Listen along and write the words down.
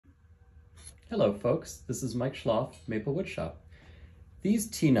Hello folks, this is Mike Schloff, Maplewoodshop. These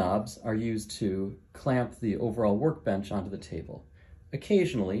T-knobs are used to clamp the overall workbench onto the table.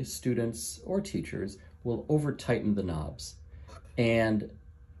 Occasionally, students or teachers will over-tighten the knobs. And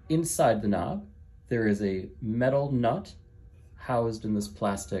inside the knob, there is a metal nut housed in this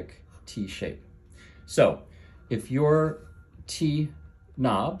plastic T shape. So, if your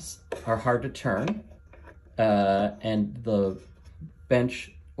T-knobs are hard to turn and the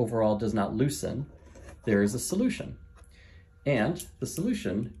bench overall does not loosen, there is a solution. And the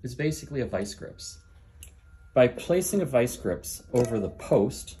solution is basically a vice grips. By placing a vice grips over the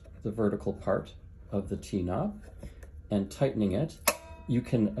post, the vertical part of the T-knob, and tightening it, you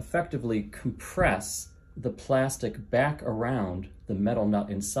can effectively compress the plastic back around the metal nut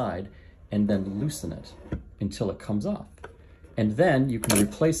inside and then loosen it until it comes off. And then you can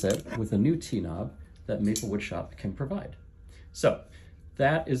replace it with a new T-knob that Maplewoodshop can provide. So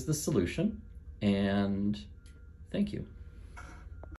that is the solution, and thank you.